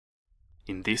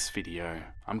In this video,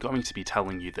 I'm going to be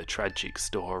telling you the tragic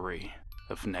story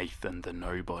of Nathan the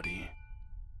Nobody.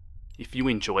 If you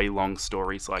enjoy long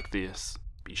stories like this,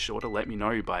 be sure to let me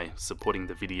know by supporting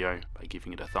the video by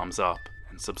giving it a thumbs up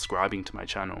and subscribing to my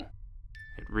channel.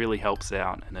 It really helps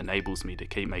out and enables me to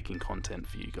keep making content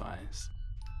for you guys.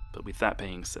 But with that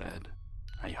being said,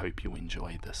 I hope you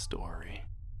enjoy the story.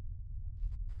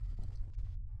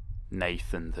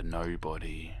 Nathan the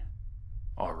Nobody.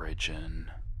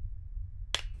 Origin.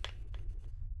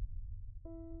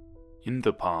 In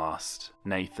the past,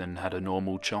 Nathan had a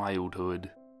normal childhood.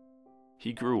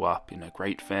 He grew up in a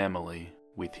great family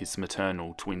with his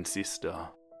maternal twin sister,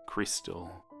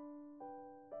 Crystal.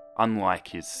 Unlike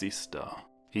his sister,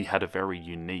 he had a very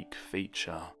unique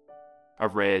feature, a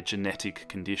rare genetic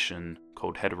condition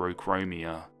called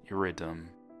heterochromia iridum,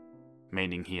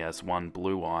 meaning he has one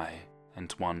blue eye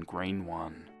and one green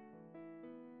one.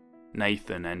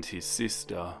 Nathan and his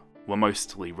sister were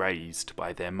mostly raised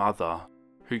by their mother,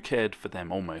 who cared for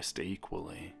them almost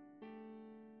equally.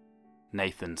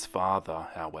 Nathan's father,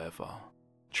 however,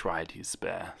 tried his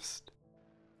best.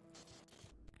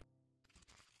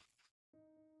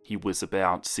 He was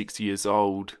about 6 years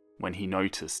old when he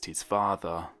noticed his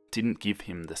father didn't give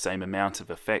him the same amount of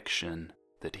affection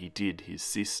that he did his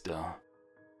sister.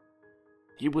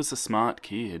 He was a smart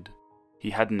kid. He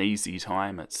had an easy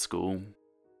time at school.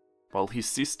 While his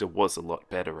sister was a lot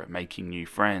better at making new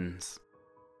friends,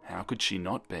 how could she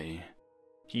not be?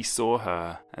 He saw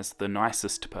her as the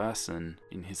nicest person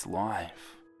in his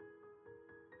life.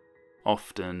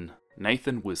 Often,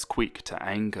 Nathan was quick to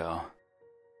anger.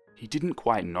 He didn't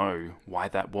quite know why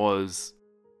that was.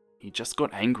 He just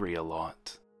got angry a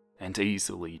lot, and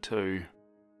easily too.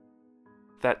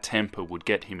 That temper would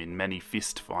get him in many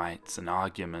fistfights and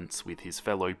arguments with his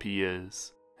fellow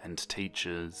peers and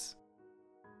teachers.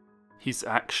 His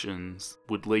actions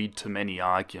would lead to many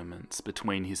arguments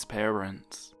between his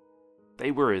parents. They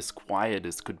were as quiet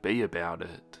as could be about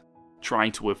it,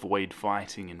 trying to avoid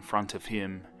fighting in front of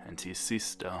him and his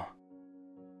sister.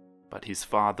 But his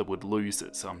father would lose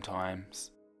it sometimes.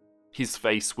 His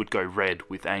face would go red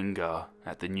with anger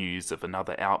at the news of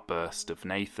another outburst of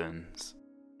Nathan's.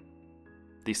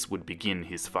 This would begin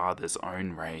his father's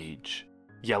own rage,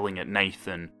 yelling at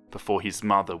Nathan before his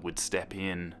mother would step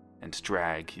in and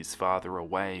drag his father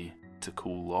away to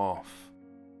cool off.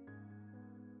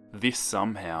 This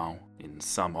somehow, in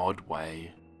some odd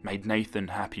way, made Nathan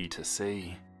happy to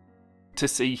see. To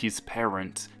see his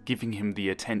parent giving him the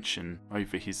attention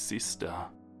over his sister.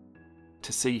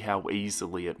 To see how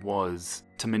easily it was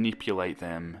to manipulate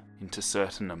them into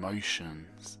certain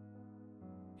emotions.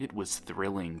 It was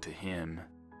thrilling to him,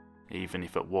 even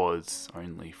if it was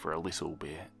only for a little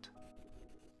bit.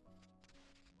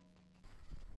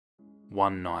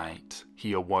 One night,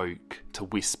 he awoke to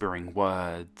whispering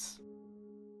words.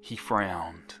 He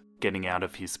frowned, getting out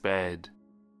of his bed.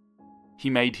 He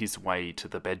made his way to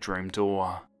the bedroom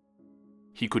door.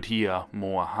 He could hear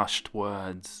more hushed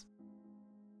words.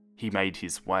 He made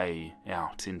his way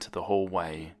out into the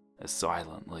hallway as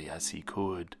silently as he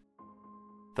could.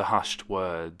 The hushed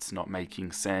words not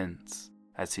making sense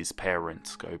as his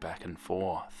parents go back and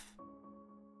forth.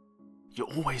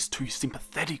 "You're always too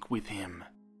sympathetic with him.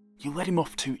 You let him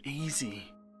off too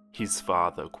easy," his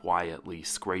father quietly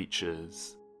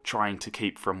screeches, trying to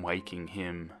keep from waking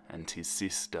him and his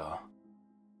sister.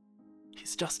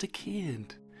 "He's just a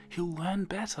kid. He'll learn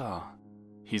better,"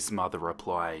 his mother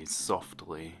replies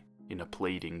softly in a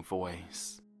pleading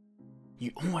voice.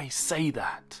 "You always say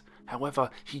that.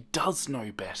 However, he does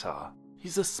know better.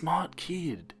 He's a smart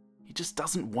kid. He just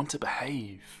doesn't want to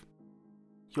behave.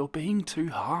 You're being too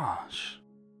harsh."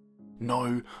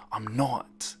 "No, I'm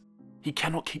not. He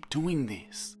cannot keep doing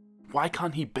this. Why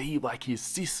can't he be like his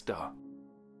sister?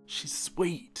 She's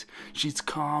sweet, she's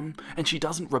calm, and she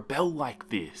doesn't rebel like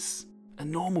this. A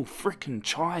normal frickin'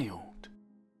 child.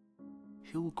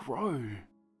 He'll grow."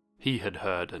 He had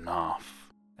heard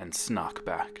enough, and snuck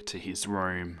back to his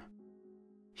room.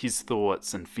 His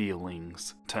thoughts and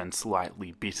feelings turned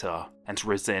slightly bitter and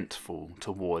resentful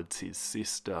towards his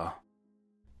sister.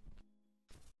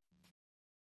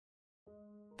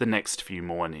 The next few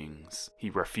mornings, he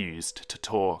refused to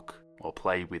talk or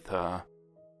play with her.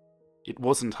 It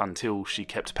wasn't until she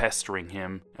kept pestering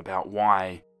him about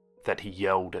why that he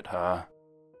yelled at her.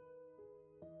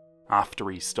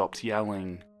 After he stopped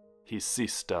yelling, his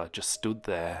sister just stood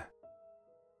there.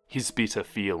 His bitter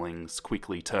feelings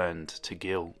quickly turned to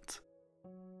guilt.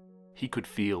 He could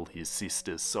feel his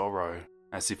sister's sorrow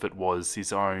as if it was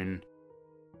his own.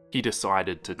 He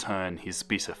decided to turn his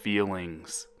bitter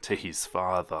feelings to his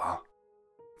father,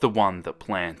 the one that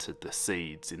planted the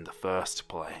seeds in the first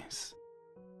place.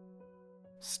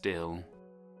 Still,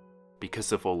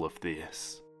 because of all of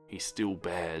this, he still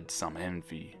bared some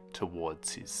envy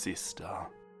towards his sister.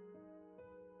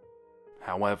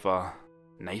 However,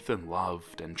 Nathan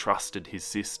loved and trusted his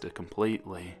sister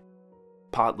completely,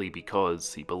 partly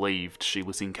because he believed she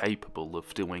was incapable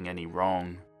of doing any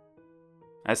wrong.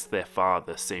 As their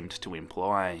father seemed to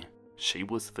imply, she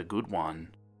was the good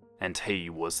one, and he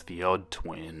was the odd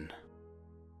twin.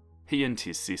 He and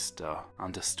his sister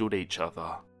understood each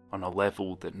other on a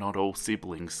level that not all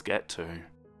siblings get to.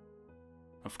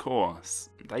 Of course,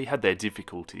 they had their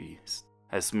difficulties,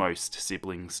 as most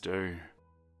siblings do.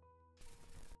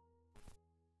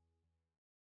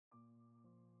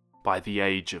 By the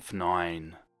age of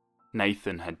 9,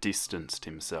 Nathan had distanced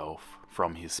himself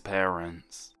from his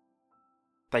parents.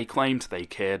 They claimed they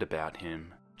cared about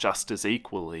him just as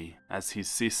equally as his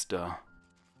sister.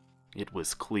 It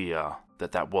was clear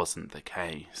that that wasn't the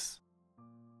case.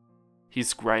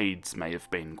 His grades may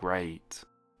have been great,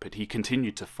 but he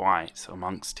continued to fight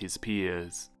amongst his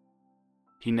peers.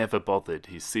 He never bothered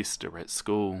his sister at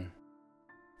school.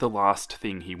 The last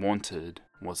thing he wanted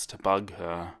was to bug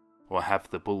her or have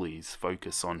the bullies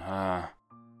focus on her.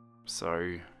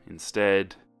 So,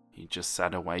 instead, he just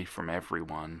sat away from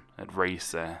everyone at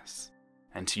recess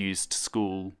and used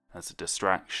school as a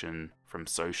distraction from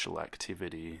social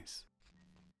activities.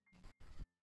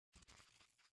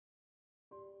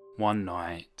 One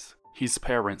night, his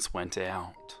parents went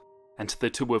out, and the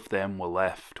two of them were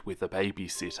left with a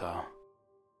babysitter.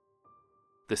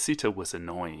 The sitter was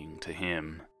annoying to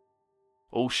him.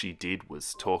 All she did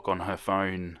was talk on her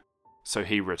phone, so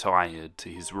he retired to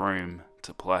his room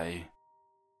to play.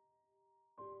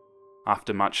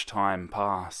 After much time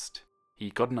passed, he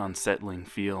got an unsettling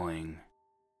feeling.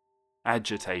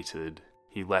 Agitated,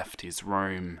 he left his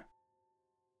room.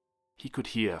 He could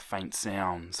hear faint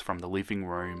sounds from the living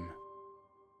room.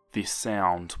 This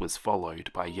sound was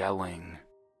followed by yelling.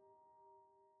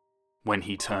 When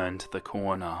he turned the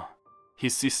corner,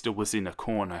 his sister was in a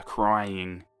corner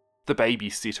crying, the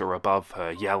babysitter above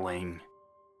her yelling.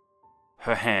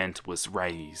 Her hand was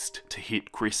raised to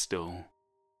hit Crystal.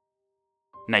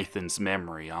 Nathan's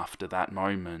memory after that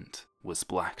moment was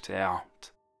blacked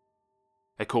out.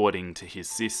 According to his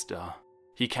sister,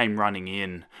 he came running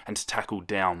in and tackled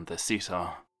down the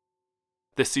sitter.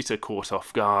 The sitter caught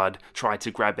off guard, tried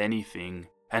to grab anything,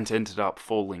 and ended up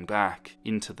falling back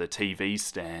into the TV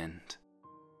stand.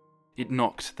 It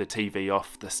knocked the TV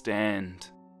off the stand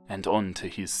and onto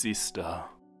his sister.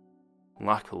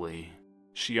 Luckily,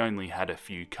 she only had a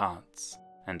few cuts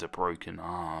and a broken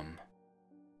arm.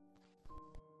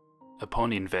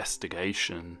 Upon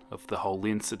investigation of the whole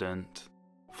incident,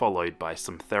 followed by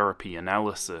some therapy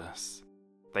analysis,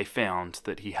 they found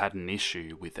that he had an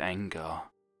issue with anger,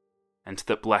 and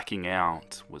that blacking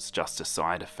out was just a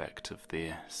side effect of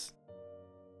this.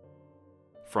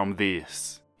 From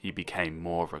this, he became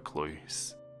more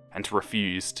recluse, and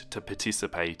refused to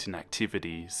participate in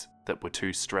activities that were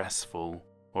too stressful,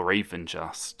 or even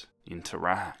just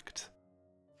interact.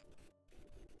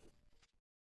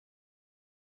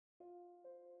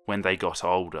 When they got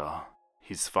older,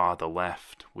 his father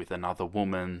left with another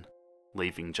woman,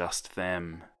 leaving just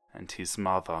them and his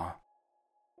mother.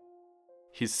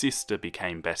 His sister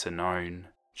became better known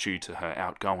due to her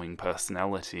outgoing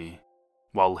personality,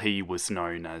 while he was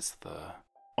known as the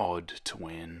odd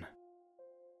twin.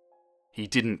 He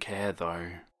didn't care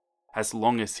though, as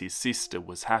long as his sister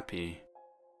was happy,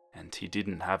 and he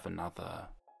didn't have another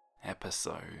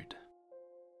episode.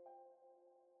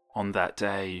 On that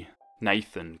day,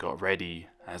 Nathan got ready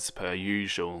as per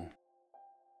usual.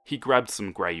 He grabbed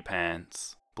some grey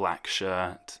pants, black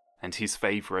shirt, and his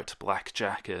favourite black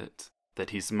jacket that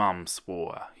his mum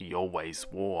swore he always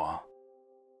wore.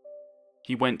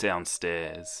 He went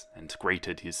downstairs and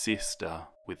greeted his sister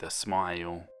with a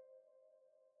smile.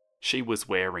 She was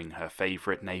wearing her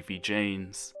favourite navy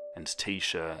jeans and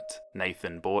t-shirt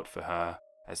Nathan bought for her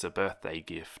as a birthday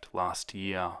gift last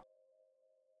year.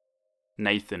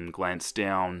 Nathan glanced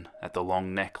down at the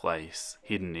long necklace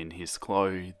hidden in his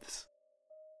clothes.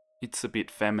 It's a bit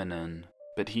feminine,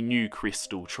 but he knew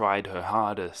Crystal tried her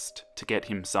hardest to get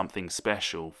him something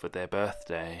special for their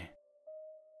birthday.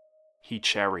 He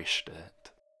cherished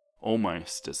it,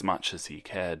 almost as much as he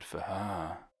cared for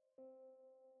her.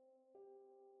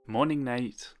 "Morning,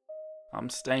 Nate. I'm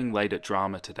staying late at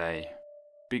drama today.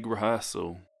 Big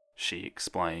rehearsal," she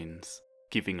explains,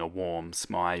 giving a warm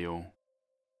smile.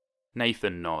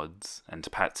 Nathan nods and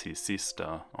pats his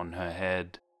sister on her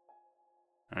head.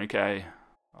 "Okay,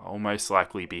 I'll most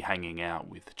likely be hanging out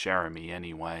with Jeremy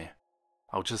anyway.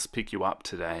 I'll just pick you up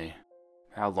today.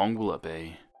 How long will it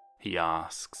be?" he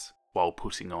asks, while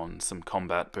putting on some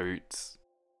combat boots.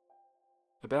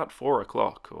 About 4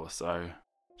 o'clock or so,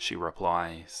 she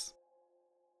replies.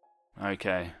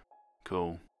 Okay,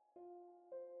 cool.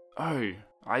 Oh,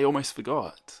 I almost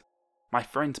forgot. My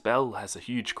friend Belle has a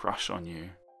huge crush on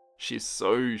you. She's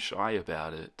so shy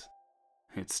about it.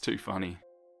 It's too funny.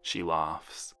 She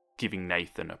laughs, giving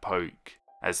Nathan a poke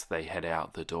as they head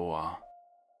out the door.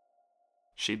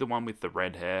 She the one with the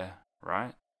red hair,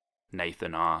 right?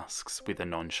 Nathan asks with a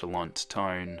nonchalant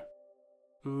tone.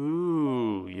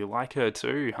 Ooh, you like her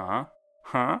too, huh?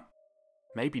 Huh?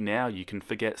 Maybe now you can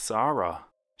forget Sarah,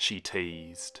 she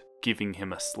teased, giving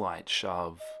him a slight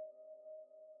shove.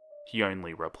 He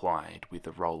only replied with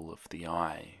a roll of the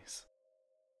eyes.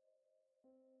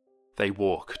 They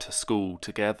walk to school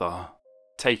together,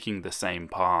 taking the same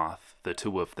path the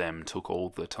two of them took all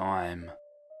the time,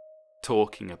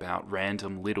 talking about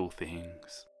random little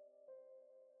things.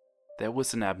 There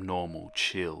was an abnormal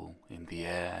chill in the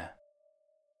air.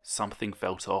 Something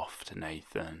felt off to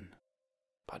Nathan,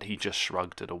 but he just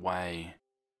shrugged it away.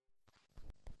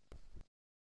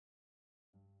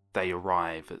 They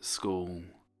arrive at school.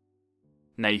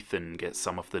 Nathan gets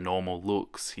some of the normal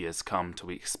looks he has come to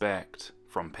expect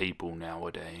from people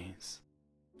nowadays,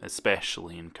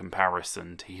 especially in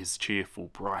comparison to his cheerful,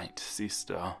 bright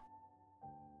sister.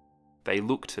 They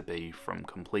look to be from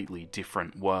completely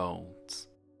different worlds.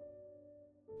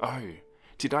 Oh,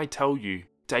 did I tell you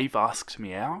Dave asked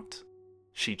me out?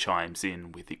 She chimes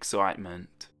in with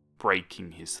excitement,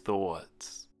 breaking his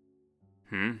thoughts.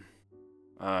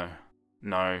 Oh,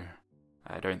 no,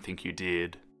 I don't think you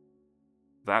did.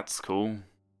 That's cool.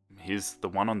 He's the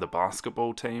one on the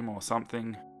basketball team or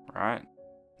something, right?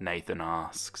 Nathan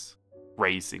asks,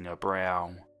 raising a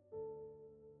brow.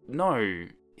 No,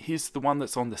 he's the one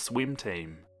that's on the swim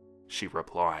team, she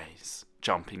replies,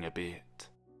 jumping a bit.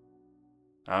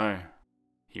 Oh,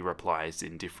 he replies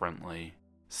indifferently,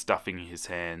 stuffing his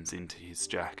hands into his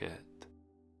jacket.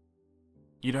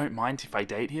 You don't mind if I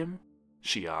date him?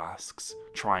 She asks,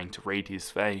 trying to read his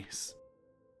face.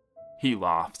 He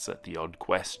laughs at the odd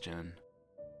question.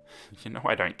 You know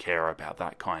I don't care about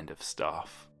that kind of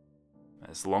stuff.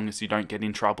 As long as you don't get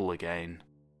in trouble again,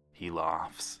 he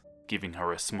laughs, giving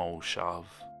her a small shove.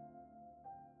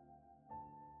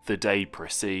 The day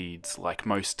proceeds like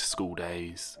most school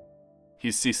days.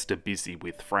 His sister busy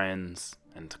with friends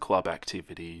and club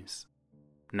activities.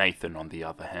 Nathan, on the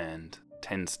other hand,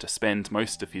 tends to spend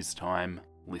most of his time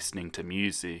listening to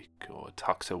music or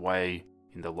tucked away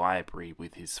in the library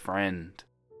with his friend.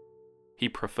 He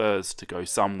prefers to go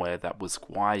somewhere that was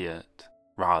quiet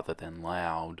rather than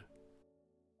loud.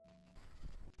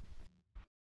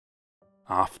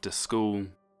 After school,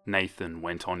 Nathan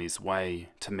went on his way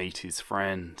to meet his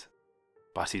friend,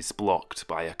 but is blocked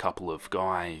by a couple of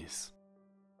guys.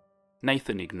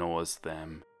 Nathan ignores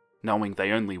them, knowing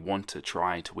they only want to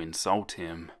try to insult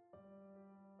him.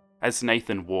 As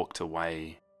Nathan walked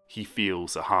away, he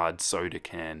feels a hard soda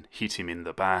can hit him in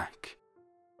the back.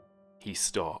 He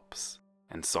stops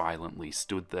and silently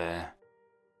stood there,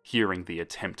 hearing the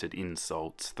attempted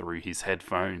insults through his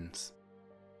headphones.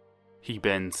 He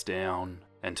bends down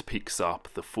and picks up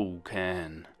the full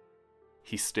can.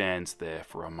 He stands there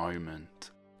for a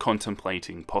moment,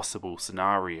 contemplating possible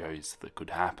scenarios that could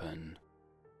happen.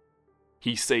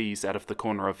 He sees out of the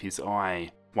corner of his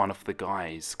eye one of the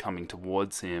guys coming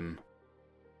towards him.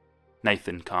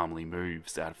 Nathan calmly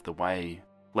moves out of the way,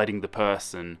 letting the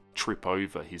person trip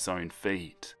over his own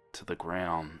feet to the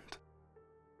ground.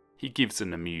 He gives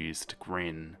an amused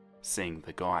grin, seeing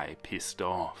the guy pissed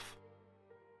off.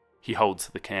 He holds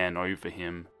the can over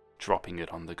him, dropping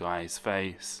it on the guy's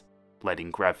face, letting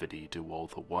gravity do all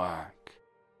the work.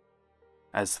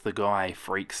 As the guy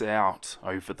freaks out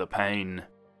over the pain,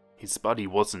 his buddy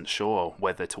wasn't sure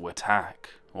whether to attack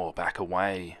or back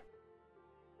away.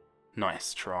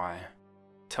 Nice try.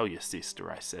 Tell your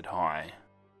sister I said hi,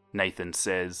 Nathan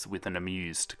says with an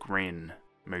amused grin,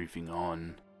 moving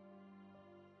on.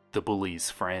 The bully's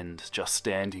friend just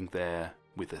standing there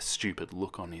with a stupid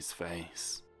look on his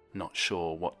face, not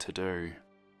sure what to do.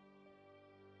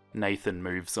 Nathan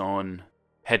moves on,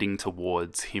 heading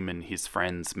towards him and his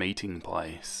friend's meeting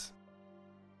place.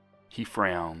 He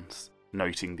frowns,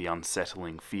 noting the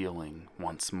unsettling feeling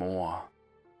once more.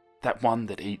 That one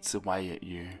that eats away at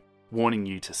you, warning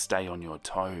you to stay on your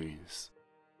toes.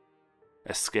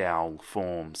 A scowl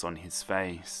forms on his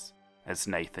face as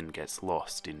Nathan gets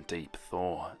lost in deep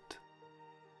thought.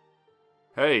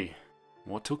 Hey,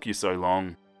 what took you so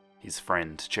long? His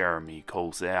friend Jeremy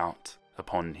calls out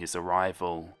upon his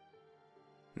arrival.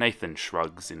 Nathan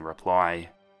shrugs in reply,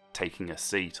 taking a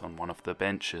seat on one of the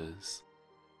benches.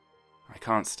 I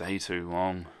can't stay too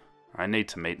long. I need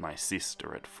to meet my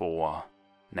sister at 4,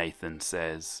 Nathan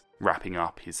says, wrapping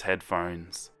up his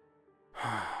headphones.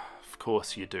 Of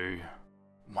course you do.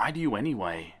 Why do you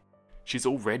anyway? She's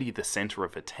already the centre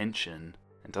of attention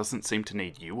and doesn't seem to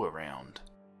need you around,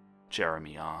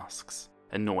 Jeremy asks,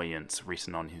 annoyance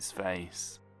written on his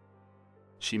face.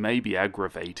 She may be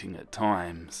aggravating at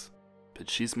times, but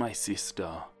she's my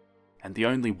sister, and the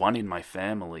only one in my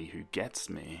family who gets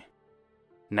me.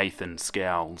 Nathan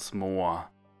scowls more,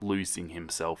 losing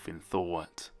himself in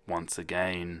thought once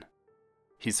again.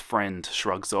 His friend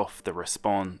shrugs off the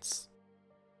response,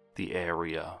 the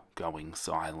area going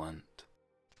silent.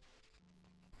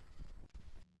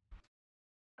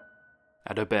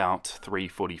 At about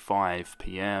 3:45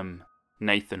 p.m,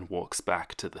 Nathan walks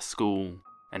back to the school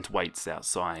and waits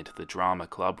outside the drama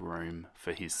club room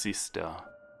for his sister.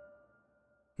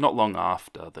 Not long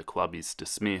after, the club is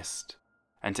dismissed,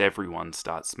 and everyone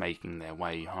starts making their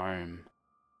way home.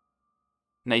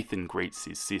 Nathan greets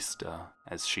his sister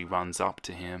as she runs up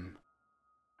to him.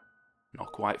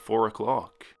 Not quite 4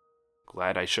 o'clock.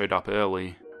 Glad I showed up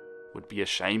early. Would be a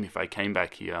shame if I came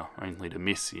back here only to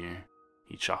miss you,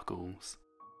 he chuckles.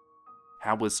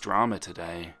 How was drama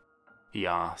today? He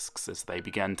asks as they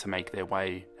begin to make their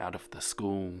way out of the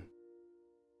school.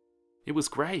 It was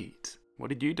great. What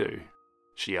did you do?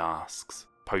 She asks,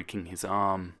 poking his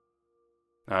arm.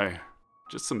 Oh,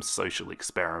 just some social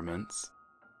experiments.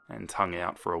 And hung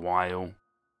out for a while,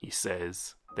 he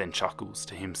says, then chuckles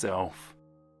to himself.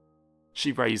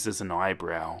 She raises an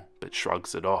eyebrow, but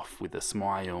shrugs it off with a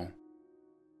smile.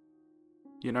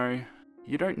 You know,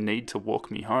 you don't need to walk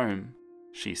me home,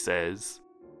 she says,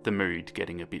 the mood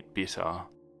getting a bit bitter.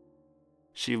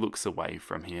 She looks away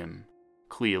from him,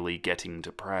 clearly getting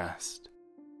depressed.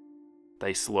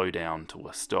 They slow down to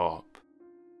a stop,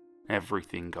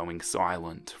 everything going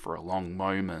silent for a long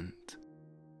moment.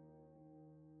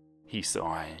 He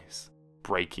sighs,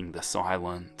 breaking the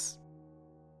silence.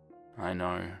 I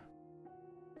know.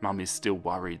 Mum is still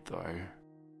worried though,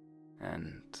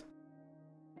 and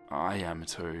I am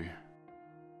too.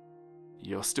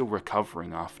 You're still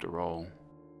recovering after all.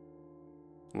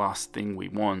 Last thing we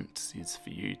want is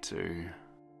for you to,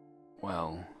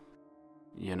 well,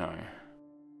 you know,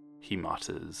 he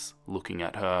mutters, looking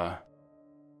at her.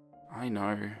 I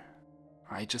know.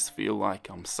 I just feel like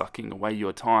I'm sucking away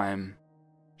your time,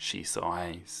 she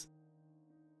sighs.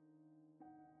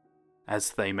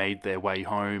 As they made their way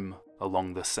home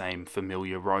along the same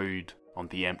familiar road on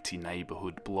the empty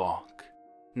neighbourhood block,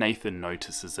 Nathan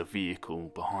notices a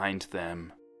vehicle behind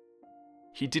them.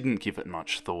 He didn't give it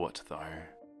much thought though,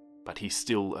 but he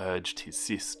still urged his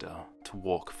sister to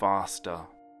walk faster.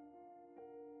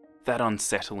 That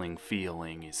unsettling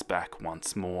feeling is back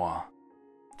once more.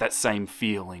 That same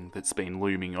feeling that's been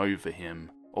looming over him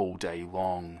all day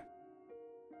long.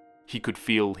 He could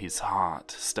feel his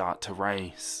heart start to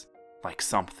race, like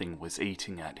something was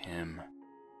eating at him.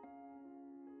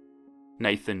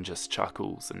 Nathan just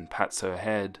chuckles and pats her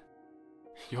head.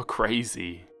 You're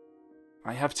crazy.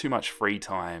 I have too much free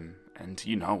time, and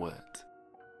you know it.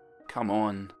 Come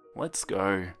on, let's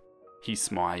go. He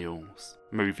smiles,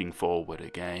 moving forward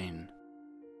again.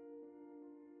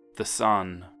 The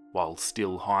sun, while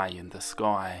still high in the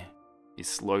sky, is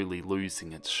slowly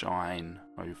losing its shine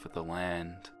over the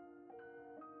land.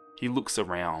 He looks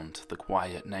around the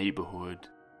quiet neighbourhood,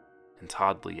 and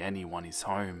hardly anyone is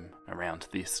home around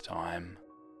this time.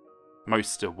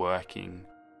 Most are working,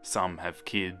 some have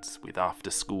kids with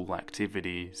after-school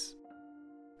activities,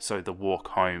 so the walk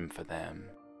home for them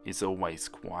is always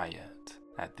quiet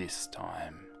at this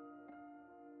time.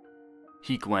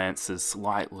 He glances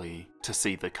slightly to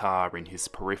see the car in his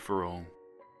peripheral,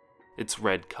 its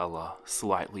red colour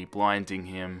slightly blinding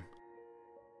him.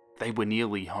 They were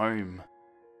nearly home.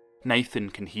 Nathan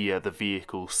can hear the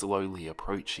vehicle slowly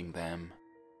approaching them.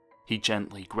 He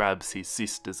gently grabs his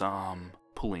sister's arm,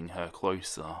 pulling her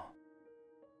closer.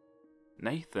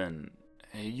 Nathan,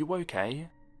 are you okay?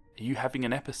 Are you having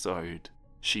an episode?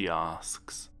 She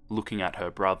asks, looking at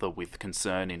her brother with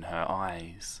concern in her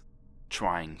eyes,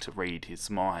 trying to read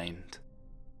his mind.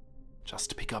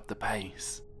 Just to pick up the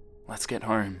pace. Let's get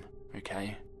home,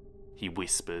 okay? He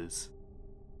whispers.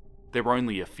 They're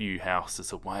only a few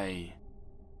houses away.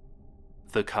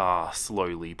 The car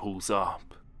slowly pulls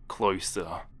up,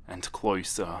 closer and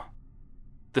closer.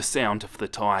 The sound of the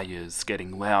tyres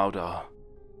getting louder.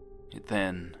 It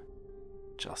then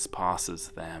just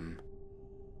passes them.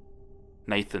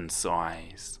 Nathan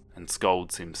sighs and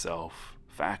scolds himself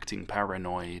for acting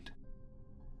paranoid.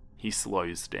 He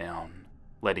slows down,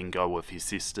 letting go of his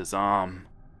sister's arm.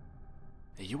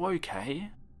 Are you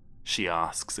okay? She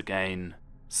asks again,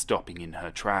 stopping in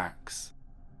her tracks.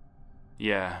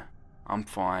 Yeah, I'm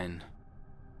fine.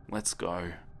 Let's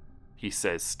go, he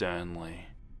says sternly.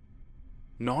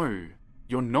 No,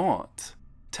 you're not.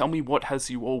 Tell me what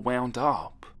has you all wound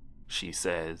up, she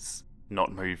says,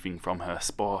 not moving from her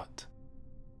spot.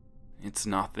 It's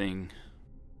nothing.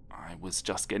 I was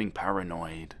just getting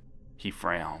paranoid, he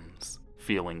frowns,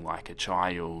 feeling like a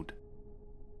child.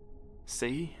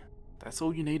 See? That's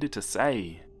all you needed to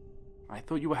say. I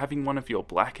thought you were having one of your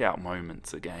blackout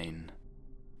moments again.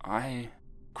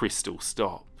 Crystal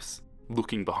stops,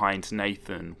 looking behind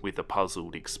Nathan with a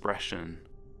puzzled expression.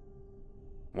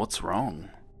 What's wrong?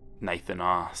 Nathan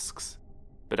asks,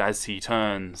 but as he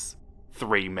turns,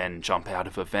 3 men jump out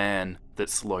of a van that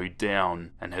slowed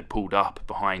down and had pulled up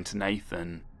behind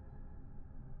Nathan.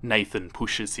 Nathan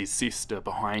pushes his sister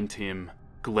behind him,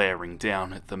 glaring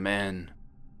down at the men.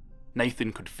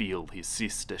 Nathan could feel his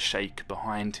sister shake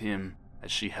behind him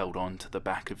as she held on to the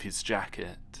back of his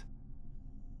jacket.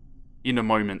 In a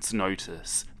moment's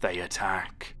notice, they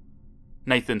attack.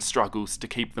 Nathan struggles to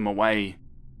keep them away.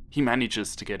 He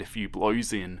manages to get a few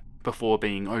blows in before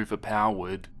being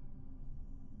overpowered.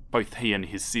 Both he and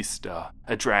his sister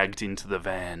are dragged into the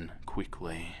van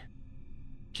quickly.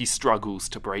 He struggles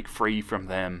to break free from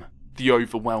them, the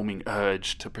overwhelming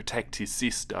urge to protect his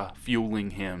sister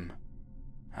fueling him.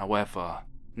 However,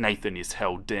 Nathan is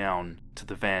held down to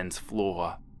the van's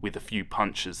floor with a few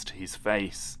punches to his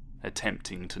face,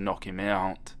 attempting to knock him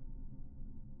out.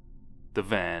 The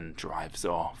van drives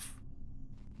off.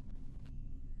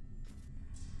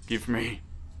 Give me,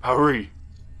 hurry,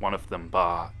 one of them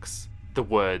barks, the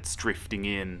words drifting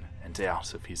in and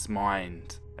out of his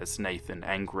mind as Nathan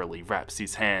angrily wraps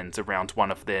his hands around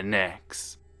one of their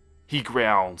necks. He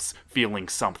growls, feeling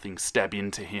something stab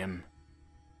into him.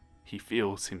 He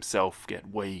feels himself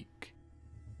get weak,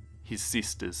 his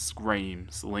sister's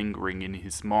screams lingering in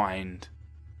his mind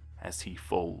as he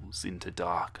falls into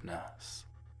darkness.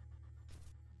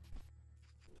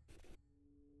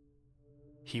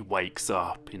 He wakes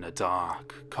up in a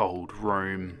dark, cold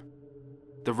room.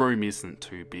 The room isn't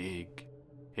too big.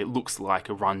 It looks like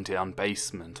a rundown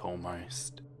basement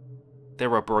almost.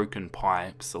 There are broken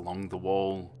pipes along the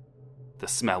wall. The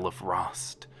smell of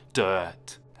rust,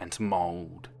 dirt, and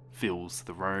mould fills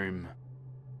the room.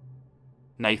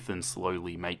 Nathan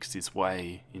slowly makes his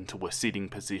way into a sitting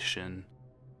position,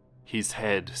 his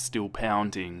head still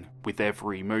pounding with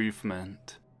every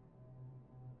movement.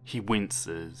 He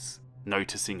winces,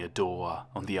 noticing a door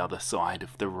on the other side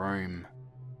of the room.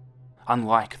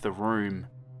 Unlike the room,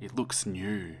 it looks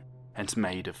new and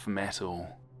made of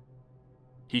metal.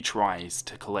 He tries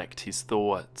to collect his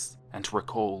thoughts and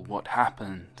recall what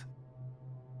happened,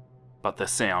 but the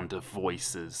sound of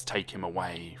voices take him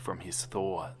away from his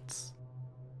thoughts.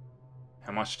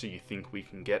 How much do you think we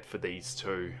can get for these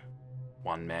 2?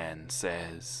 One man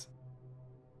says.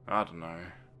 I don't know,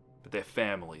 but their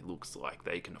family looks like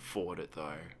they can afford it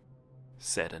though,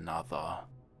 said another.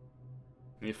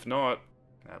 If not,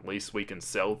 at least we can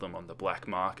sell them on the black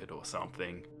market or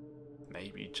something.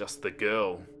 Maybe just the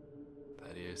girl.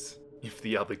 That is, if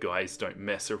the other guys don't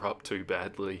mess her up too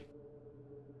badly.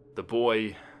 The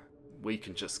boy, we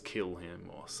can just kill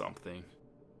him or something.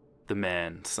 The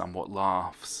man somewhat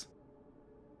laughs.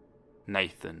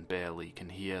 Nathan barely can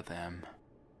hear them.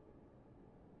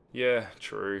 Yeah,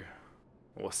 true.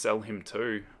 Or sell him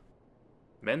too.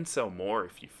 Men sell more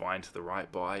if you find the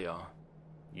right buyer.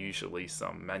 Usually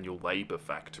some manual labour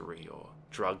factory or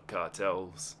drug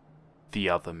cartels, the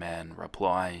other man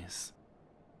replies.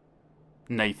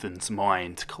 Nathan's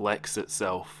mind collects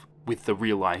itself with the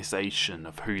realization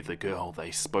of who the girl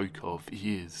they spoke of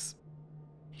is.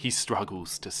 He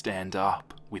struggles to stand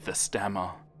up with a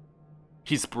stammer,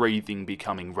 his breathing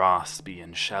becoming raspy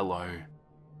and shallow.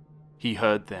 He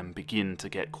heard them begin to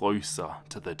get closer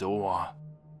to the door.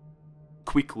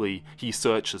 Quickly, he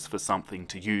searches for something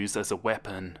to use as a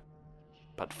weapon,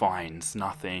 but finds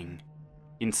nothing.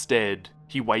 Instead,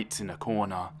 he waits in a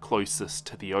corner closest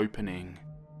to the opening.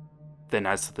 Then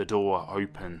as the door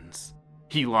opens,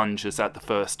 he lunges at the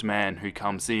first man who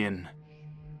comes in.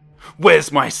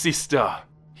 "Where's my sister?"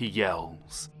 he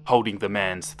yells, holding the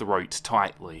man's throat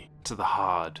tightly to the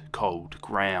hard, cold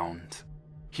ground,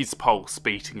 his pulse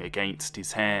beating against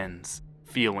his hands,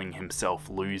 feeling himself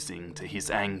losing to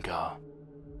his anger.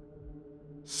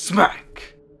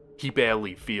 Smack! He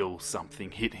barely feels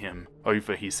something hit him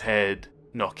over his head,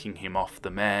 knocking him off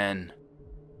the man.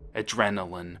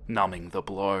 Adrenaline numbing the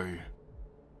blow.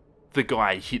 The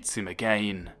guy hits him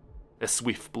again, a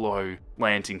swift blow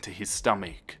landing to his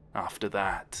stomach after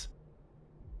that.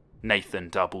 Nathan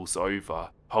doubles over,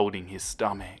 holding his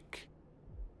stomach.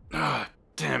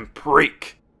 Damn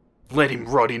prick! Let him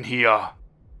rot in here!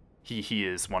 He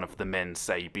hears one of the men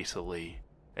say bitterly,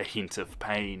 a hint of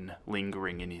pain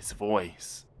lingering in his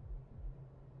voice.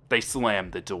 They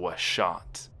slam the door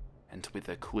shut, and with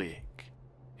a click,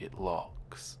 it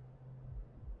locks.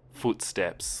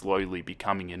 Footsteps slowly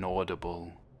becoming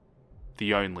inaudible,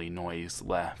 the only noise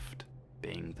left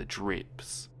being the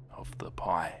drips of the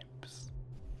pipes.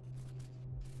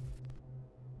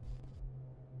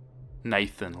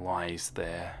 Nathan lies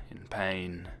there in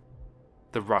pain,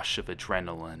 the rush of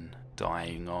adrenaline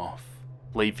dying off,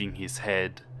 leaving his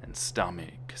head and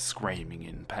stomach screaming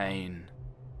in pain.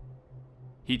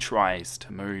 He tries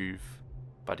to move,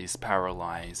 but is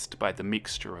paralysed by the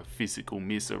mixture of physical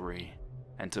misery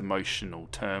and emotional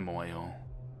turmoil.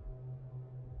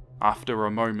 After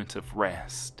a moment of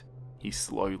rest, he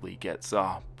slowly gets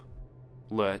up,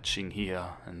 lurching here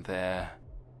and there.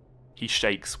 He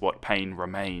shakes what pain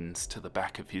remains to the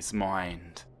back of his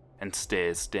mind and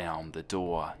stares down the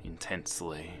door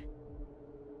intensely.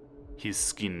 His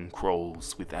skin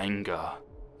crawls with anger,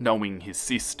 knowing his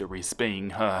sister is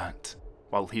being hurt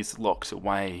while he's locked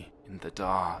away in the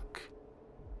dark.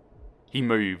 He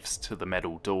moves to the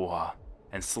metal door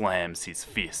and slams his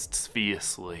fists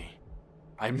fiercely.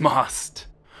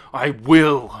 I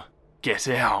will get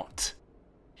out,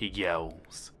 he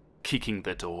yells, kicking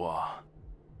the door.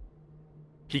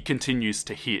 He continues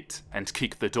to hit and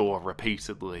kick the door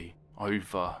repeatedly,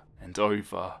 over and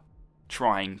over,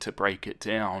 trying to break it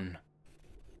down.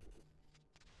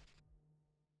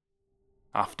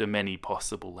 After many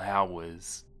possible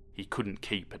hours, he couldn't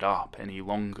keep it up any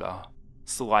longer,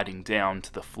 sliding down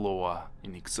to the floor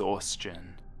in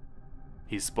exhaustion.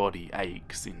 His body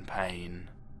aches in pain,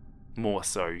 more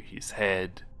so his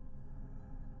head.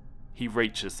 He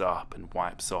reaches up and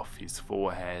wipes off his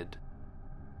forehead.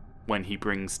 When he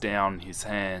brings down his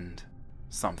hand,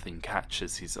 something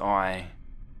catches his eye.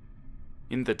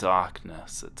 In the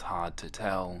darkness, it's hard to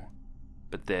tell,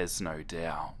 but there's no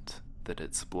doubt that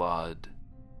it's blood.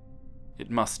 It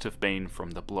must have been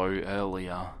from the blow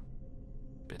earlier,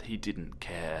 but he didn't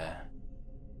care.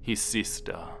 His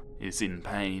sister is in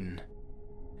pain,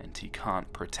 and he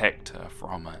can't protect her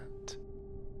from it.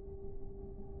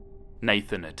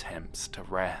 Nathan attempts to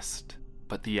rest,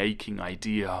 but the aching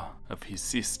idea of his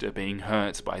sister being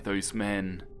hurt by those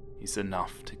men is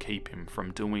enough to keep him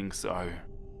from doing so.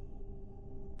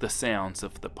 The sounds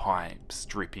of the pipes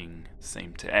dripping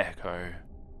seem to echo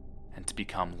and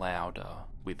become louder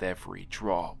with every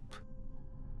drop.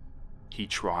 He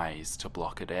tries to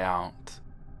block it out,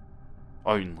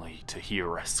 only to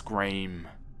hear a scream.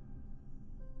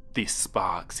 This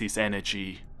sparks his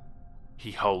energy.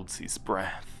 He holds his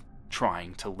breath,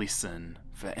 trying to listen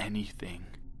for anything.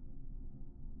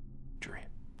 Drip,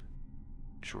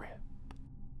 drip,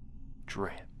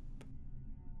 drip.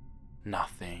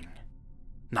 Nothing.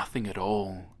 Nothing at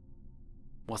all.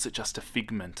 Was it just a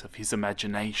figment of his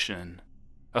imagination?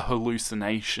 A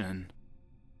hallucination?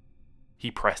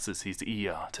 He presses his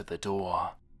ear to the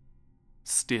door.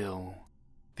 Still,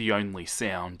 the only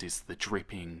sound is the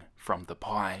dripping from the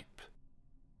pipe.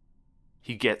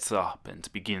 He gets up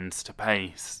and begins to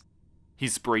pace,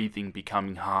 his breathing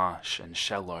becoming harsh and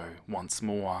shallow once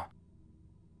more.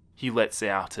 He lets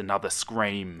out another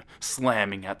scream,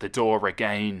 slamming at the door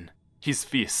again, his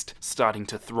fist starting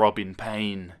to throb in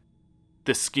pain,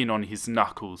 the skin on his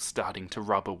knuckles starting to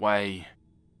rub away.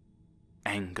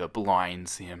 Anger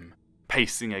blinds him,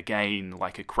 pacing again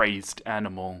like a crazed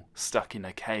animal stuck in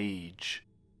a cage.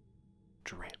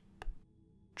 Drip,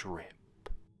 drip,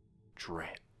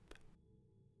 drip.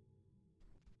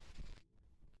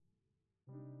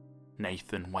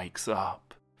 Nathan wakes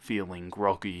up, feeling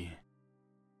groggy,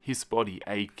 his body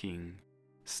aching,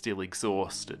 still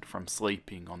exhausted from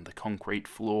sleeping on the concrete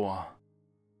floor.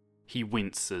 He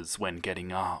winces when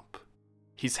getting up,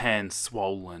 his hands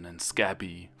swollen and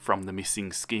scabby from the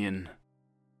missing skin.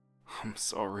 I'm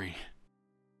sorry.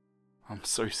 I'm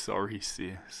so sorry,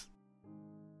 sis.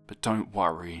 But don't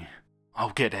worry,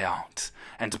 I'll get out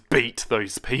and beat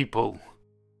those people,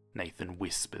 Nathan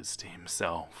whispers to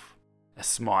himself, a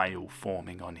smile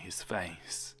forming on his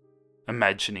face,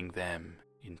 imagining them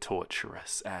in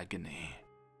torturous agony.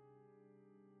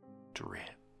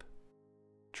 Drip,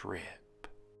 drip,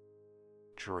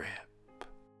 drip.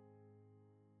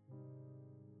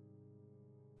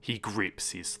 He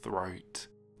grips his throat,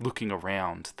 looking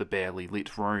around the barely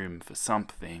lit room for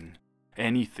something,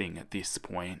 anything at this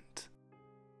point.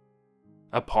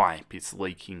 A pipe is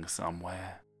leaking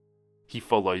somewhere. He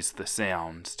follows the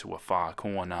sound to a far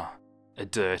corner, a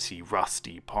dirty,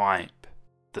 rusty pipe,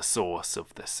 the source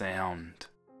of the sound.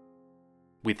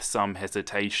 With some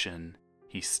hesitation,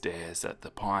 he stares at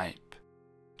the pipe,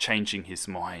 changing his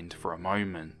mind for a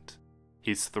moment,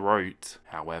 His throat,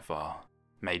 however,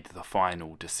 made the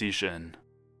final decision.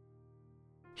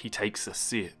 He takes a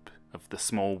sip of the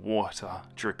small water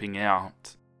dripping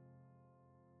out.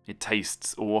 It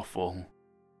tastes awful.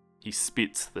 He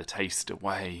spits the taste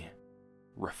away,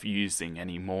 refusing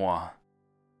any more.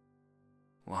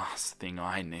 Last thing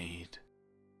I need.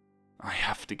 I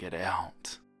have to get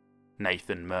out,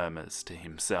 Nathan murmurs to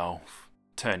himself,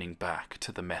 turning back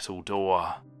to the metal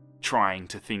door, trying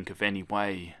to think of any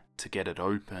way to get it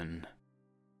open.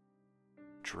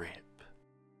 Drip,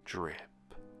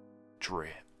 drip,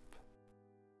 drip.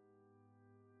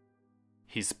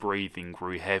 His breathing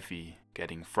grew heavy,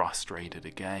 getting frustrated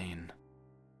again.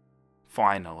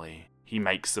 Finally, he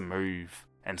makes a move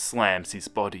and slams his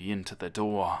body into the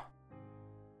door.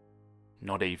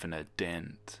 Not even a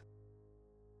dent.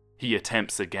 He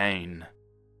attempts again.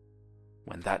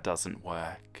 When that doesn't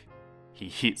work, he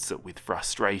hits it with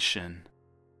frustration.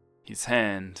 His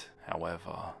hand,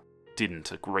 however,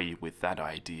 didn't agree with that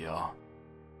idea.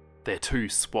 They're too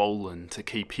swollen to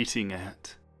keep hitting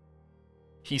it.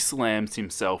 He slams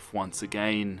himself once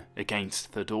again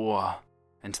against the door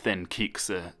and then kicks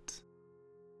it.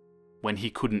 When he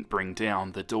couldn't bring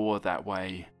down the door that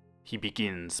way, he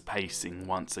begins pacing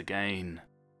once again.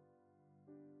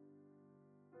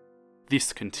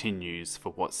 This continues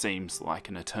for what seems like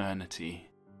an eternity.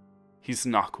 His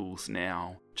knuckles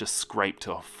now just scraped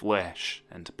off flesh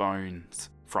and bones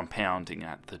from pounding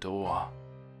at the door.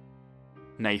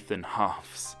 Nathan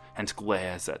huffs and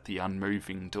glares at the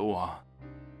unmoving door.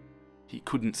 He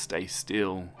couldn't stay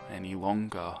still any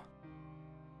longer.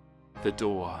 The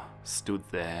door stood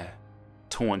there,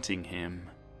 taunting him,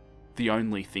 the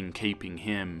only thing keeping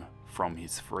him from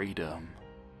his freedom.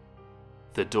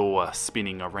 The door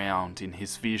spinning around in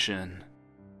his vision,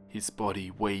 his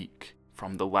body weak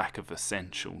from the lack of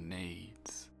essential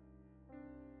needs.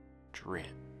 Drip,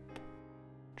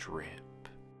 drip,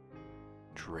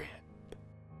 drip.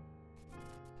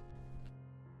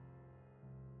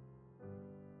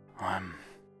 I'm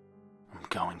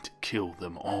going to kill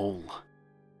them all.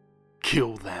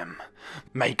 Kill them.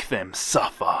 Make them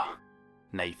suffer,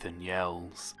 Nathan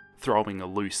yells, throwing a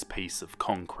loose piece of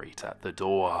concrete at the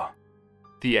door.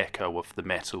 The echo of the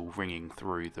metal ringing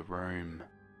through the room.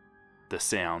 The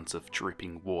sounds of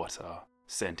dripping water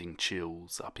sending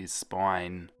chills up his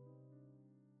spine.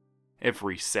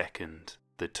 Every second,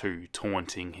 the two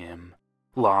taunting him,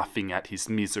 laughing at his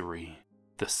misery,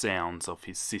 the sounds of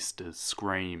his sister's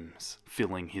screams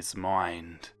filling his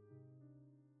mind.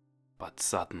 But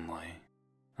suddenly,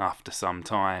 after some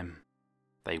time,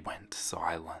 they went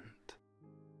silent.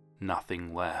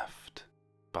 Nothing left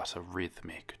but a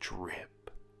rhythmic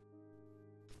drip.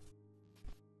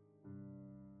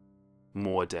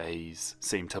 More days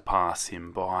seem to pass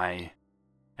him by,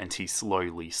 and he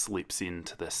slowly slips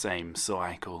into the same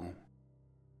cycle.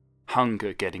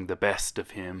 Hunger getting the best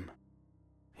of him.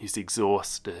 He's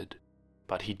exhausted,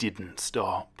 but he didn't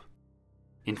stop.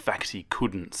 In fact, he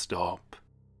couldn't stop.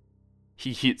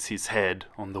 He hits his head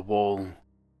on the wall.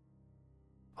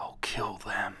 I'll kill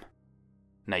them,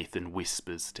 Nathan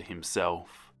whispers to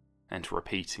himself, and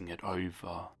repeating it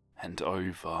over and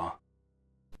over.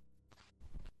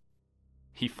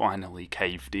 He finally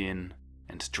caved in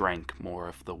and drank more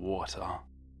of the water,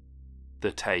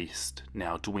 the taste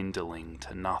now dwindling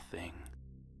to nothing.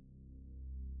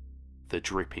 The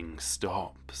dripping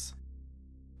stops.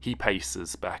 He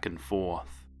paces back and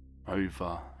forth,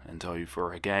 over and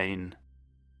over again.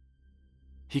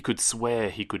 He could swear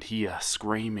he could hear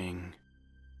screaming,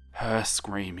 her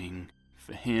screaming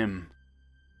for him.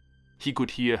 He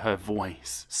could hear her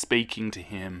voice speaking to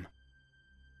him.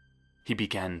 He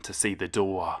began to see the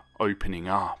door opening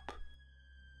up.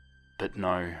 But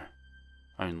no,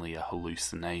 only a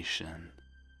hallucination.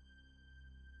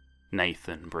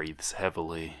 Nathan breathes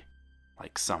heavily,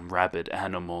 like some rabid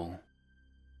animal.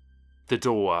 The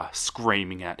door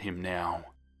screaming at him now.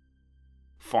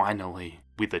 Finally,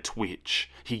 with a twitch,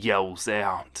 he yells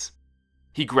out.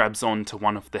 He grabs onto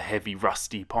one of the heavy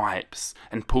rusty pipes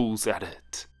and pulls at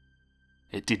it.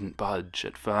 It didn't budge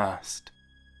at first,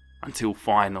 until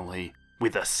finally,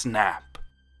 with a snap,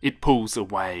 it pulls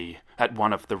away at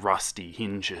one of the rusty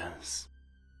hinges.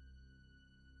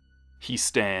 He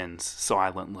stands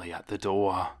silently at the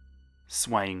door,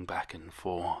 swaying back and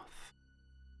forth.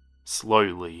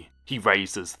 Slowly, he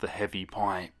raises the heavy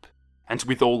pipe, and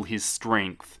with all his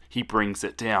strength, he brings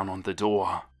it down on the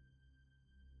door.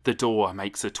 The door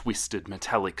makes a twisted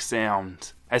metallic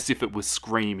sound, as if it was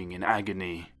screaming in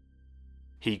agony.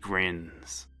 He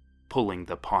grins, pulling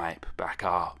the pipe back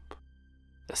up.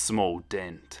 A small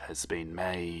dent has been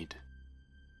made.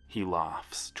 He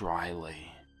laughs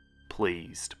dryly,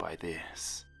 pleased by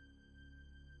this.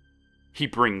 He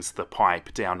brings the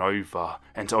pipe down over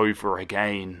and over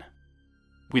again,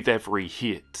 with every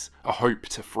hit a hope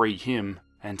to free him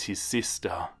and his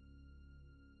sister.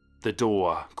 The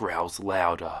door growls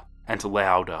louder and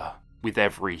louder with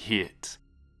every hit,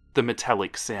 the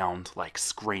metallic sound like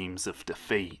screams of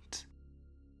defeat.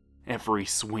 Every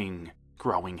swing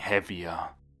growing heavier,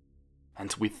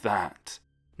 and with that,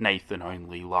 Nathan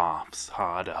only laughs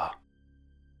harder.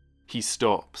 He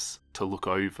stops to look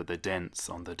over the dents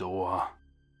on the door.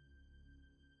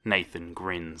 Nathan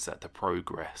grins at the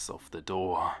progress of the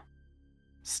door,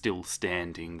 still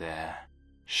standing there,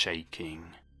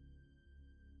 shaking.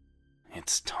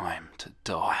 "It's time to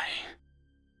die,"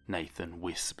 Nathan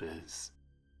whispers,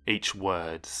 each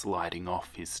word sliding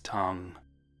off his tongue.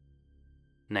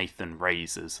 Nathan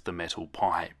raises the metal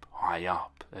pipe high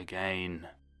up again.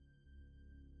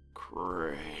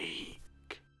 Creak.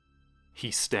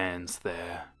 He stands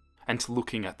there, and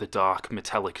looking at the dark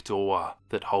metallic door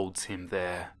that holds him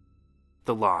there,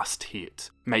 the last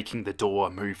hit making the door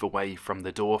move away from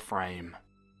the door frame.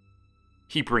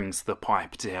 He brings the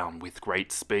pipe down with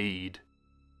great speed.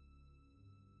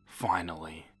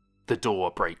 Finally, the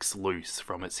door breaks loose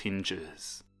from its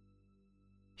hinges.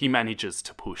 He manages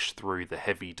to push through the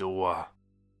heavy door,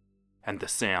 and the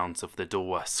sounds of the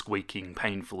door squeaking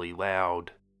painfully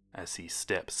loud as he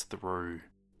steps through.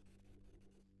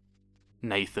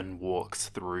 Nathan walks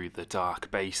through the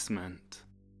dark basement,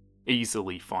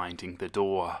 easily finding the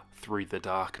door through the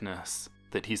darkness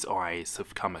that his eyes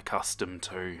have come accustomed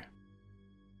to.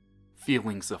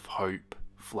 Feelings of hope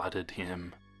flooded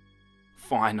him.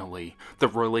 Finally, the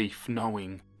relief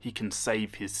knowing he can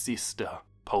save his sister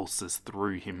pulses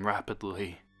through him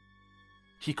rapidly.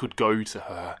 He could go to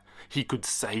her, he could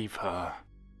save her.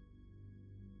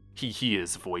 He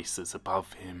hears voices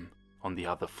above him on the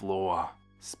other floor,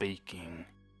 speaking.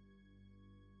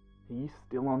 "Are you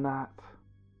still on that?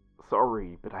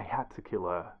 Sorry, but I had to kill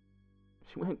her.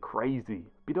 She went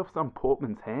crazy, bit off some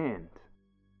Portman's hand."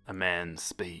 A man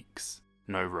speaks,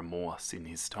 no remorse in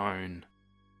his tone.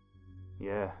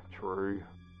 "Yeah, true.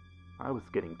 I was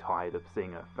getting tired of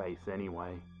seeing her face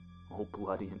anyway, all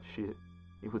bloody and shit.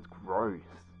 It was gross.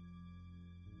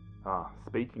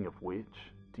 Speaking of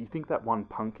which, do you think that one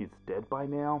punk is dead by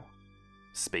now?"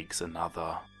 Speaks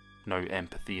another, no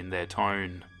empathy in their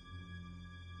tone.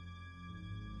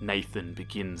 Nathan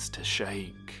begins to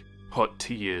shake, hot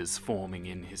tears forming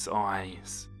in his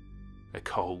eyes, a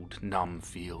cold, numb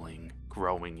feeling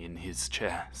growing in his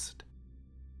chest.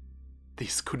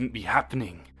 This couldn't be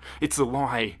happening. It's a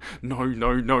lie. No,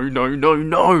 no, no, no, no,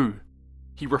 no!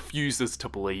 He refuses to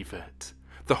believe it,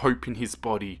 the hope in his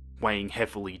body weighing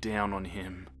heavily down on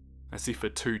him, as if a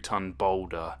 2-ton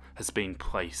boulder has been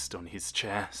placed on his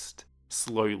chest,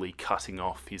 slowly cutting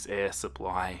off his air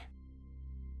supply.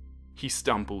 He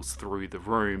stumbles through the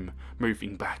room,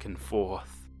 moving back and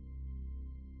forth.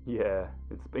 "Yeah,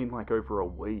 it's been like over a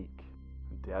week.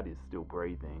 Dad is still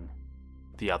breathing."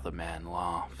 The other man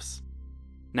laughs.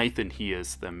 Nathan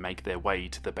hears them make their way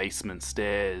to the basement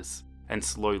stairs and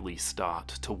slowly start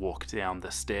to walk down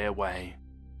the stairway,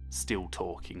 still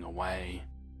talking away.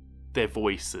 Their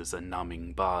voices a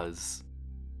numbing buzz.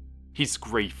 His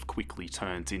grief quickly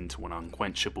turns into an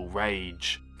unquenchable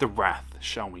rage, the wrath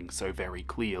showing so very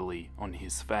clearly on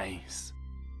his face.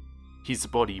 His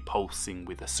body pulsing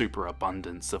with a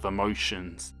superabundance of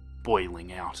emotions,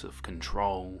 boiling out of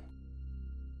control.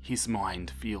 His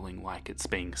mind feeling like it's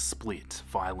being split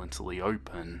violently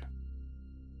open.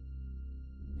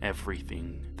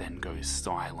 Everything then goes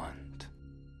silent.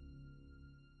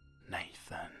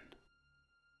 Nathan,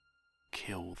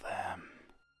 kill them.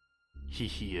 He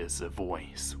hears a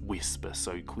voice whisper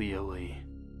so clearly,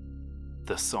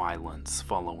 the silence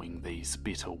following these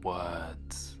bitter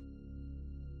words.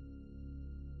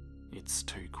 It's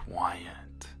too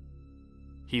quiet.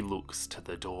 He looks to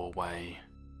the doorway.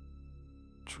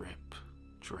 Drip,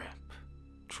 drip,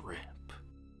 drip,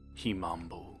 he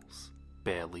mumbles,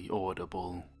 barely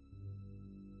audible.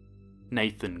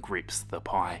 Nathan grips the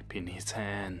pipe in his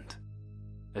hand,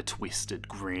 a twisted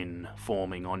grin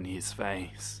forming on his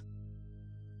face.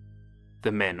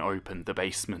 The men open the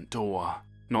basement door,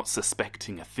 not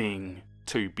suspecting a thing,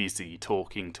 too busy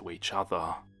talking to each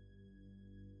other.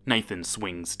 Nathan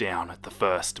swings down at the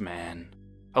first man,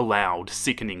 a loud,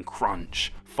 sickening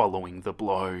crunch following the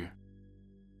blow.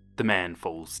 The man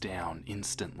falls down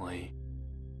instantly,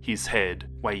 his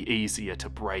head way easier to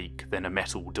break than a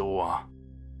metal door.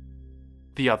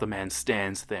 The other man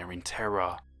stands there in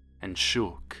terror and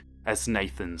shook as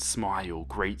Nathan's smile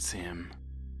greets him.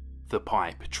 The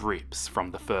pipe drips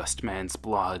from the first man's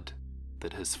blood,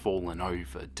 that has fallen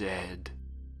over dead.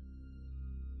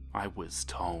 "I was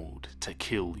told to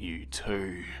kill you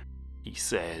too," he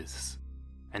says,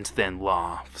 and then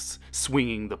laughs,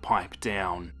 swinging the pipe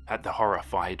down at the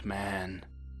horrified man.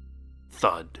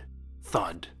 Thud,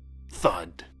 thud,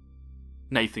 thud.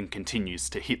 Nathan continues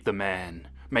to hit the man,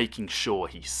 making sure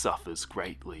he suffers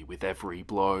greatly with every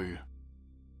blow.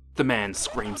 The man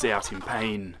screams out in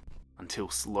pain, until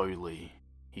slowly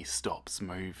he stops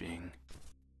moving.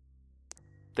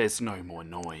 There's no more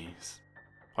noise,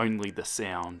 only the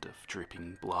sound of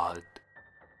dripping blood.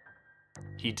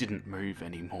 He didn't move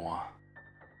anymore,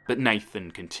 but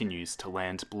Nathan continues to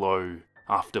land blow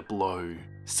after blow,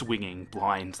 swinging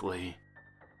blindly.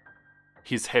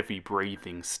 His heavy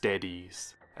breathing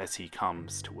steadies as he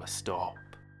comes to a stop,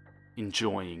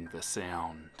 enjoying the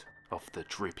sound of the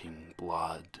dripping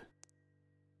blood.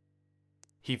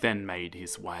 He then made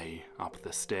his way up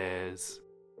the stairs,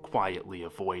 quietly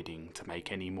avoiding to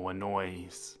make any more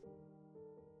noise.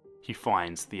 He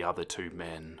finds the other two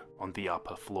men on the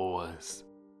upper floors,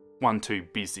 one too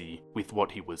busy with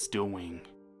what he was doing,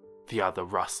 the other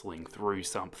rustling through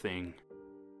something.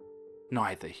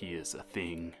 Neither hears a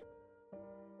thing.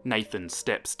 Nathan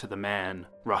steps to the man,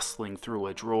 rustling through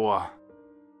a drawer.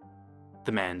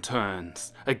 The man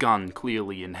turns, a gun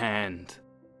clearly in hand,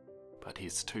 but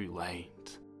he's too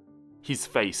late. His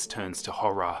face turns to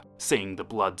horror, seeing the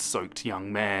blood-soaked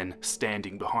young man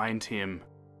standing behind him,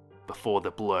 before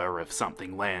the blur of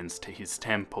something lands to his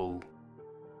temple.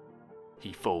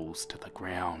 He falls to the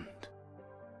ground,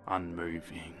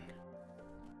 unmoving.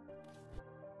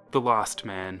 The last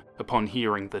man, upon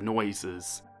hearing the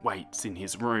noises, waits in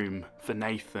his room for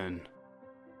Nathan,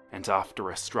 and after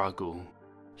a struggle,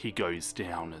 he goes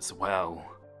down as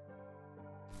well.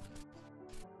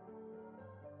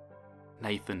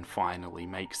 Nathan finally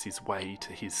makes his way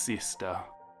to his sister,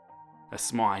 a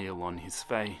smile on his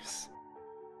face.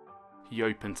 He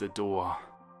opens a door.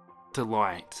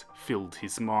 Delight filled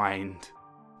his mind,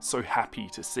 so happy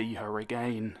to see her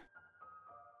again.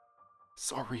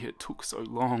 "Sorry it took so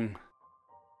long,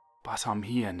 but I'm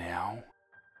here now."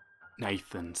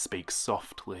 Nathan speaks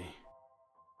softly.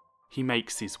 He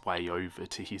makes his way over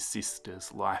to his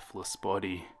sister's lifeless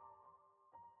body.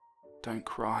 "Don't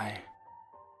cry.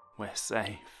 We're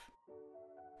safe,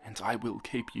 and I will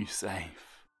keep you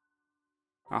safe.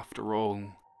 After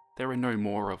all, there are no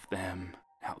more of them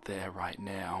out there right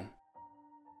now."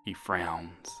 He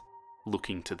frowns,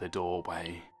 looking to the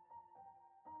doorway.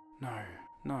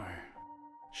 No.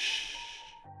 Shh.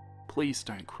 Please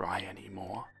don't cry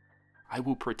anymore. I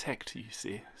will protect you,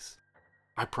 sis.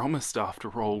 I promised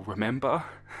after all, remember?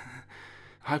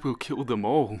 I will kill them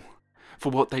all,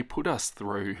 for what they put us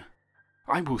through.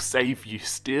 I will save you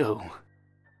still.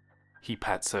 He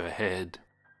pats her head,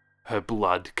 her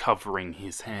blood covering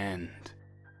his hand.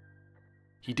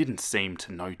 He didn't seem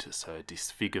to notice her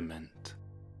disfigurement,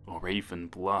 or even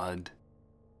blood.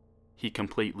 He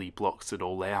completely blocks it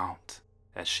all out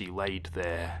as she laid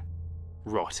there,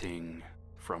 rotting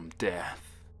from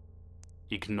death,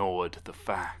 ignored the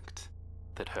fact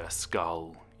that her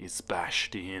skull is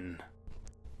bashed in.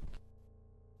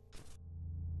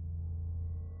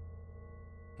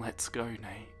 "Let's go,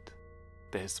 Nate.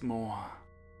 There's more."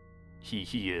 He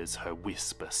hears her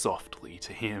whisper softly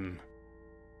to him.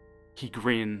 He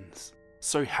grins,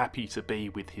 so happy to be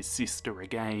with his sister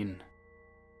again.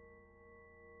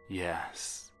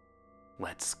 "Yes,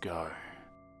 let's go,"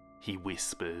 he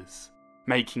whispers,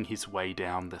 making his way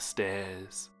down the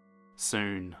stairs,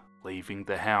 soon leaving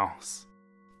the house.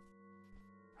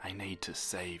 "I need to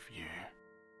save you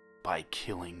by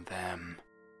killing them.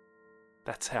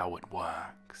 That's how it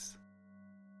works."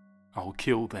 "I'll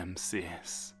kill them,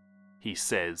 sis," he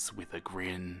says with a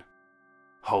grin,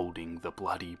 holding the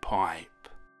bloody pipe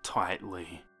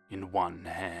tightly in one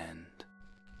hand.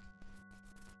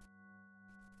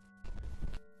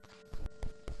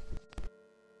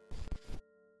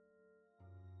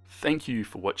 Thank you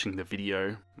for watching the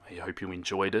video. I hope you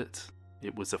enjoyed it.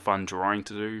 It was a fun drawing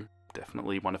to do,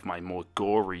 definitely one of my more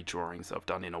gory drawings I've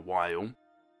done in a while.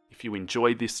 If you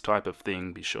enjoy this type of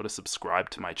thing, be sure to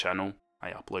subscribe to my channel.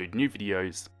 I upload new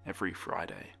videos every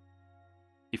Friday.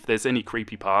 If there's any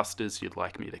creepypastas you'd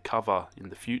like me to cover in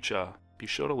the future, be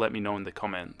sure to let me know in the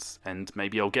comments, and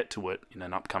maybe I'll get to it in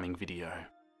an upcoming video.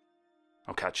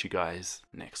 I'll catch you guys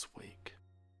next week.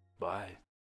 Bye.